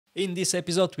In this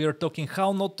episode, we are talking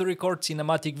how not to record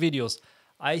cinematic videos.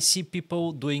 I see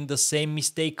people doing the same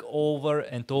mistake over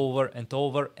and over and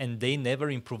over, and they never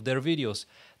improve their videos.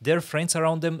 Their friends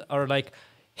around them are like,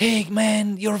 "Hey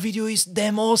man, your video is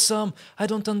damn awesome. I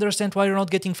don't understand why you're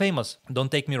not getting famous."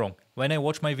 Don't take me wrong. When I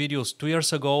watch my videos 2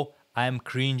 years ago, I'm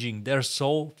cringing. They're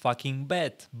so fucking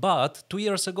bad. But 2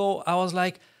 years ago, I was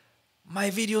like,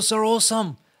 my videos are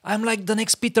awesome. I'm like the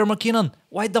next Peter McKinnon.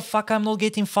 Why the fuck I'm not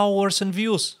getting followers and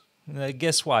views?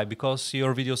 Guess why? Because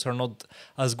your videos are not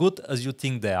as good as you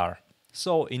think they are.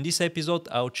 So in this episode,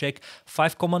 I'll check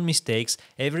 5 common mistakes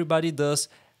everybody does,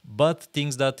 but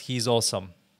thinks that he's awesome.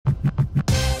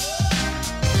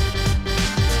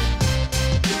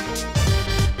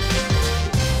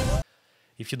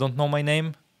 If you don't know my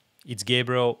name, it's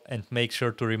Gabriel, and make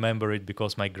sure to remember it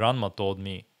because my grandma told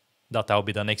me that I'll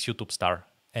be the next YouTube star.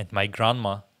 And my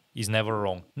grandma is never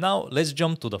wrong. Now let's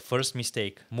jump to the first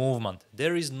mistake, movement.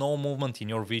 There is no movement in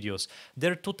your videos.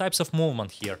 There are 2 types of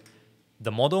movement here.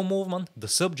 The model movement, the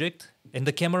subject, and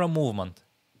the camera movement.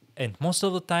 And most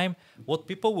of the time, what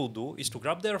people will do is to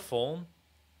grab their phone,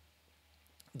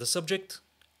 the subject,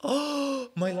 oh,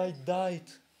 my light died.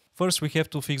 First we have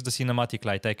to fix the cinematic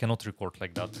light. I cannot record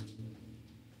like that.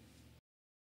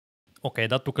 Okay,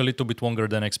 that took a little bit longer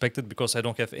than expected because I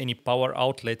don't have any power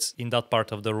outlets in that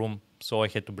part of the room, so I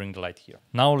had to bring the light here.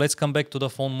 Now let's come back to the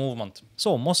phone movement.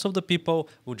 So most of the people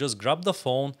will just grab the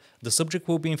phone, the subject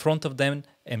will be in front of them,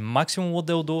 and maximum what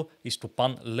they'll do is to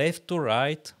pan left to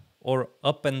right or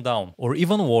up and down. Or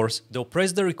even worse, they'll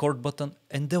press the record button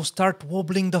and they'll start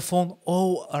wobbling the phone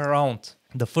all around.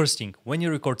 The first thing, when you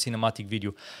record cinematic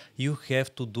video, you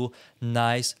have to do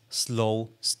nice,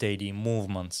 slow, steady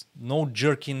movements. No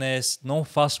jerkiness, no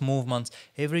fast movements.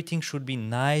 Everything should be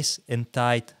nice and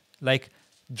tight, like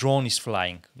drone is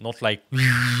flying. Not like,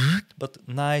 but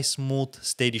nice, smooth,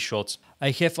 steady shots.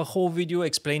 I have a whole video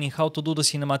explaining how to do the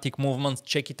cinematic movements.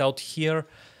 Check it out here.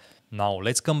 Now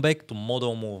let's come back to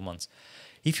model movements.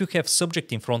 If you have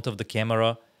subject in front of the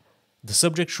camera, the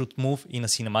subject should move in a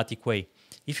cinematic way.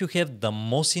 If you have the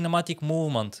most cinematic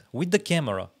movement with the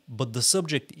camera, but the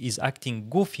subject is acting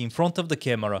goofy in front of the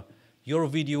camera, your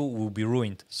video will be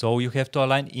ruined. So you have to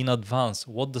align in advance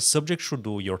what the subject should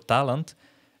do, your talent,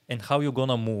 and how you're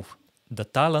gonna move. The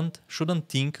talent shouldn't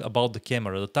think about the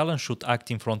camera. The talent should act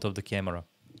in front of the camera.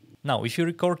 Now, if you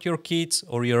record your kids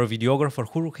or you're a videographer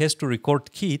who has to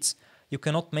record kids, you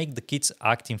cannot make the kids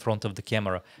act in front of the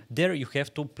camera. There you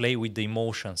have to play with the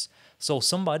emotions. So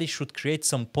somebody should create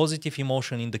some positive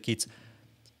emotion in the kids.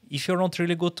 If you're not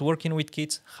really good working with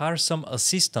kids, hire some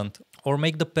assistant or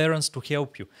make the parents to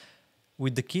help you.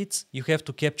 With the kids, you have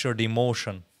to capture the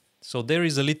emotion. So there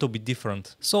is a little bit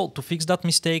different. So to fix that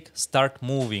mistake, start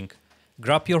moving.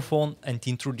 Grab your phone and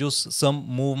introduce some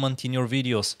movement in your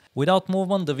videos. Without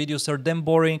movement, the videos are damn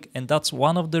boring, and that's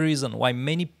one of the reasons why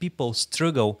many people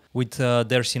struggle with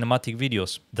their cinematic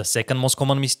videos. The second most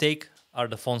common mistake are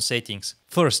the phone settings.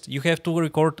 First, you have to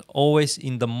record always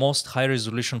in the most high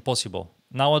resolution possible.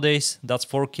 Nowadays, that's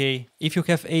 4K. If you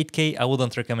have 8K, I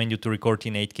wouldn't recommend you to record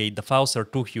in 8K. The files are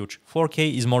too huge.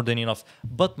 4K is more than enough,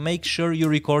 but make sure you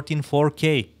record in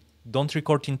 4K. Don't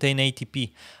record in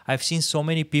 1080p. I've seen so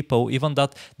many people, even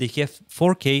that they have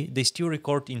 4K, they still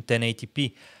record in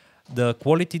 1080p. The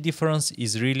quality difference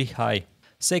is really high.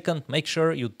 Second, make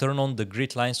sure you turn on the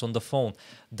grid lines on the phone.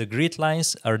 The grid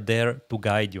lines are there to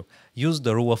guide you. Use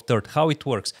the rule of third. How it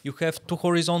works? You have 2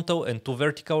 horizontal and 2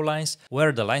 vertical lines.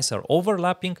 Where the lines are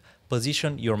overlapping,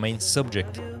 position your main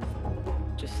subject.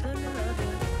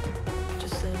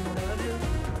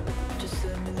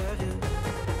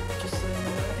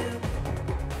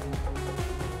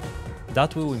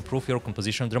 That will improve your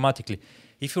composition dramatically.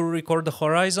 If you record the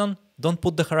horizon, don't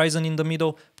put the horizon in the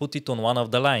middle, put it on one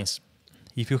of the lines.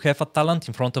 If you have a talent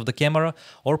in front of the camera,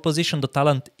 or position the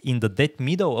talent in the dead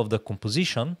middle of the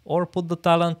composition, or put the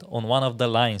talent on one of the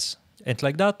lines. And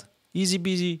like that, easy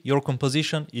peasy, your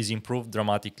composition is improved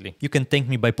dramatically. You can thank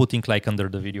me by putting like under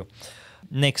the video.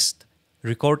 Next,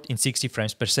 record in 60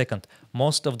 frames per second.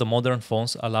 Most of the modern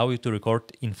phones allow you to record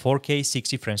in 4K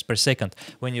 60 frames per second.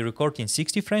 When you record in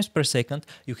 60 frames per second,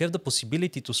 you have the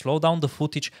possibility to slow down the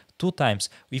footage 2 times.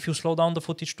 If you slow down the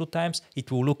footage 2 times,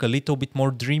 it will look a little bit more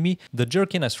dreamy. The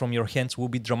jerkiness from your hands will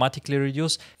be dramatically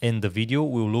reduced and the video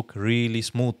will look really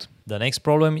smooth. The next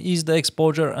problem is the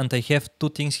exposure, and I have 2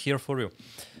 things here for you.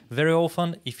 Very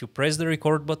often, if you press the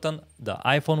record button, the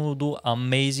iPhone will do an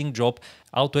amazing job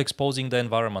auto-exposing the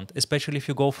environment, especially if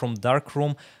you go from dark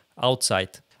room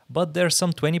outside. but there's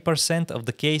some 20% of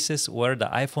the cases where the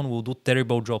iPhone will do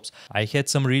terrible jobs. I had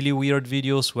some really weird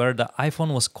videos where the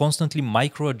iPhone was constantly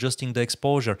micro adjusting the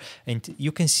exposure, and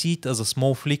you can see it as a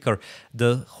small flicker.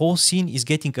 The whole scene is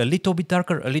getting a little bit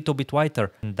darker, a little bit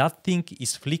whiter, and that thing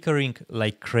is flickering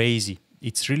like crazy.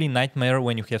 It's really nightmare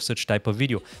when you have such type of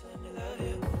video.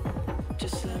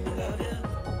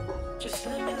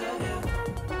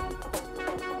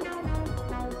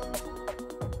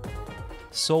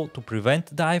 So to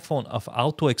prevent the iPhone of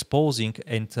auto-exposing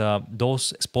and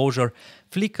those exposure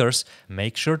flickers,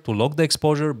 make sure to lock the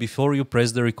exposure before you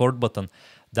press the record button.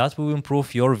 That will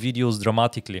improve your videos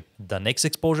dramatically. The next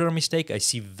exposure mistake I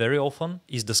see very often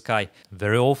is the sky.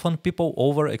 Very often people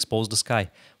overexpose the sky.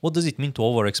 What does it mean to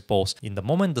overexpose? In the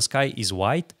moment the sky is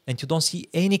white and you don't see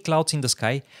any clouds in the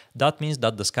sky, that means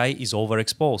that the sky is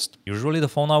overexposed. Usually the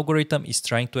phone algorithm is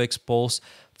trying to expose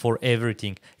for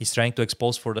everything. It's trying to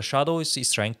expose for the shadows,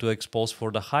 it's trying to expose for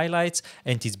the highlights,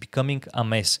 and it's becoming a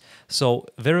mess. So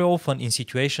very often in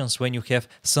situations when you have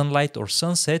sunlight or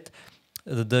sunset,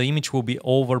 the image will be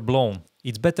overblown.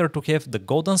 It's better to have the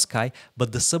golden sky,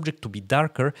 but the subject to be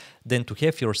darker than to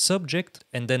have your subject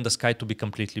and then the sky to be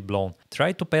completely blown.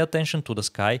 Try to pay attention to the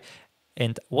sky,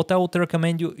 and what I would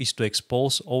recommend you is to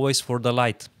expose always for the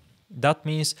light. That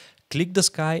means click the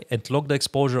sky and lock the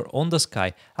exposure on the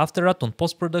sky. After that, on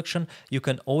post-production, you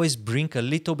can always bring a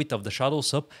little bit of the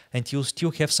shadows up and you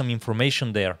still have some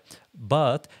information there.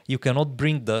 But you cannot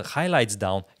bring the highlights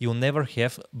down. You'll never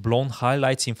have blown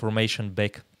highlights information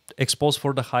back. Expose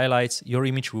for the highlights, your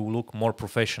image will look more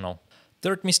professional.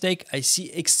 Third mistake I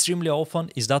see extremely often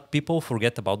is that people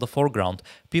forget about the foreground.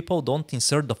 People don't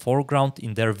insert the foreground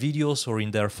in their videos or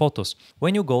in their photos.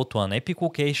 When you go to an epic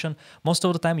location, most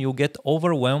of the time you get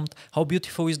overwhelmed how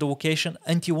beautiful is the location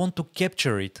and you want to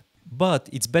capture it. But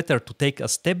it's better to take a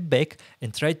step back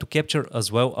and try to capture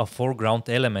as well a foreground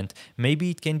element. Maybe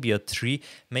it can be a tree,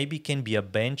 maybe it can be a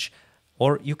bench,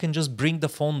 or you can just bring the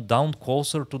phone down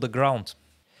closer to the ground.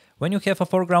 When you have a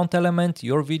foreground element,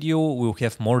 your video will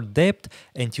have more depth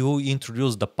and you will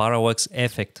introduce the parallax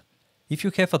effect. If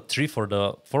you have a tree for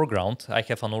the foreground, I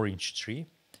have an orange tree,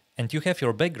 and you have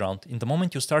your background, in the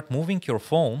moment you start moving your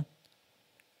phone,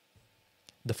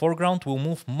 the foreground will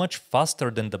move much faster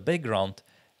than the background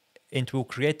and will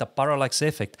create a parallax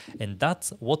effect, and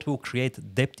that's what will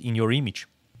create depth in your image.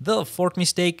 The fourth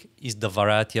mistake is the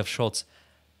variety of shots.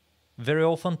 Very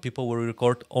often people will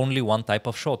record only one type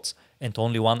of shots and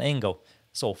only one angle.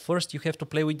 So first you have to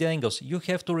play with the angles. You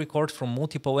have to record from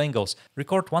multiple angles.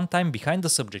 Record one time behind the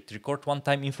subject, record one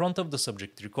time in front of the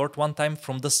subject, record one time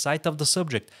from the side of the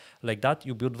subject. Like that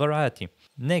you build variety.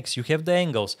 Next you have the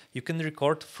angles. You can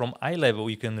record from eye level,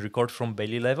 you can record from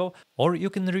belly level, or you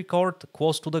can record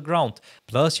close to the ground.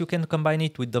 Plus you can combine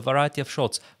it with the variety of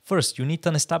shots. First you need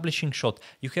an establishing shot.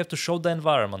 You have to show the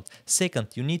environment. Second,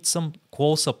 you need some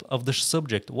close-up of the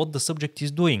subject, what the subject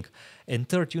is doing. And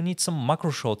third, you need some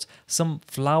macro shots, some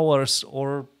flowers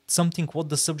or something what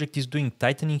the subject is doing,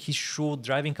 tightening his shoe,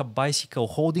 driving a bicycle,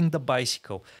 holding the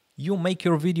bicycle. You make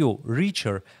your video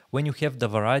richer when you have the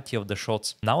variety of the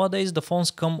shots. Nowadays the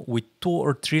phones come with 2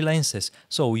 or 3 lenses,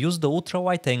 so use the ultra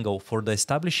wide angle for the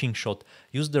establishing shot,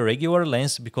 use the regular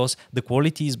lens because the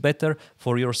quality is better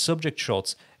for your subject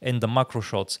shots and the macro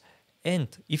shots.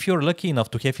 And if you're lucky enough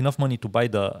to have enough money to buy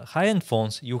the high-end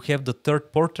phones, you have the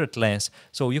third portrait lens,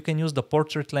 so you can use the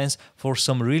portrait lens for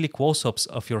some really close-ups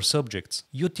of your subjects.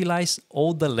 Utilize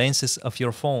all the lenses of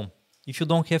your phone. If you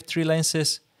don't have 3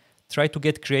 lenses, try to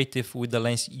get creative with the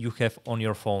lens you have on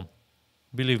your phone.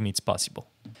 Believe me, it's possible.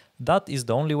 That is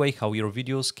the only way how your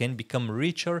videos can become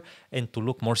richer and to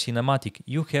look more cinematic.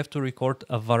 You have to record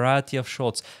a variety of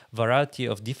shots, variety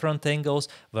of different angles,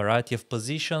 variety of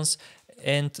positions,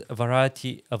 and a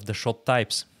variety of the shot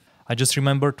types. I just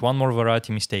remembered one more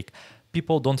variety mistake.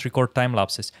 People don't record time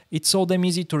lapses. It's so damn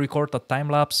easy to record a time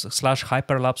lapse /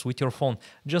 hyperlapse with your phone.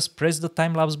 Just press the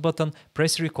time lapse button,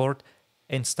 press record,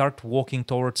 and start walking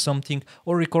towards something,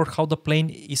 or record how the plane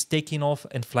is taking off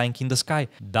and flying in the sky.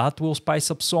 That will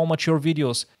spice up so much your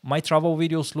videos. My travel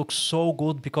videos look so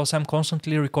good because I'm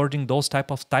constantly recording those type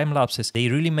of time lapses. They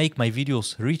really make my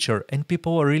videos richer and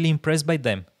people are really impressed by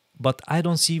them. But I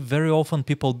don't see very often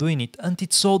people doing it, and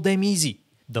it's so damn easy.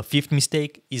 The fifth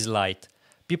mistake is light.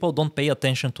 People don't pay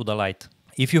attention to the light.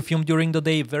 If you film during the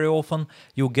day, very often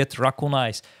you get raccoon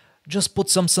eyes. Just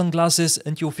put some sunglasses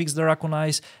and you'll fix the raccoon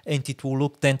eyes and it will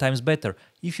look 10 times better.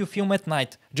 If you film at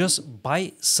night, just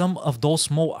buy some of those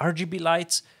small RGB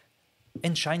lights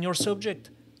and shine your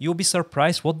subject. You'll be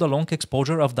surprised what the long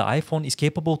exposure of the iPhone is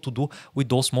capable to do with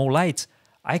those small lights.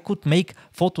 I could make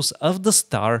photos of the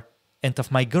star and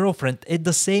of my girlfriend at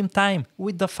the same time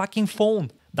with the fucking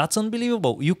phone. That's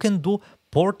unbelievable. You can do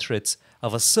portraits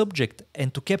of a subject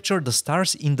and to capture the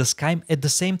stars in the sky at the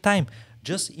same time.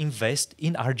 Just invest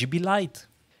in RGB light.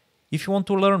 If you want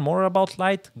to learn more about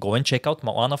light, go and check out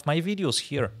one of my videos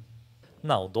here.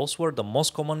 Now, those were the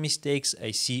most common mistakes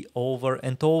I see over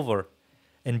and over.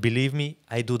 And believe me,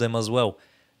 I do them as well.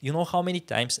 You know how many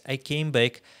times I came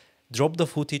back, dropped the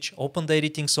footage, opened the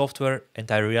editing software, and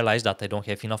I realized that I don't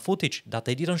have enough footage, that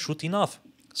I didn't shoot enough.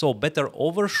 So better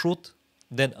overshoot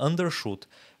than undershoot.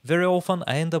 Very often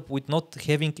I end up with not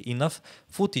having enough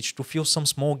footage to fill some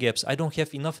small gaps. I don't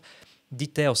have enough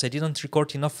details. I didn't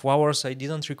record enough flowers. I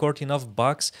didn't record enough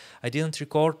bugs. I didn't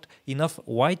record enough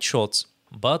wide shots.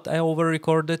 But I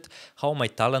over-recorded how my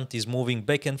talent is moving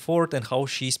back and forth and how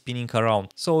she's spinning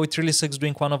around. So it really sucks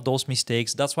doing one of those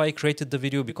mistakes. That's why I created the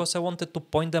video, because I wanted to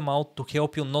point them out to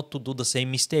help you not to do the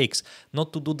same mistakes,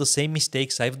 not to do the same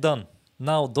mistakes I've done.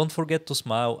 Now, don't forget to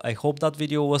smile. I hope that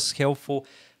video was helpful.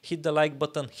 Hit the like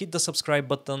button, hit the subscribe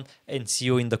button, and see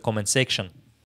you in the comment section.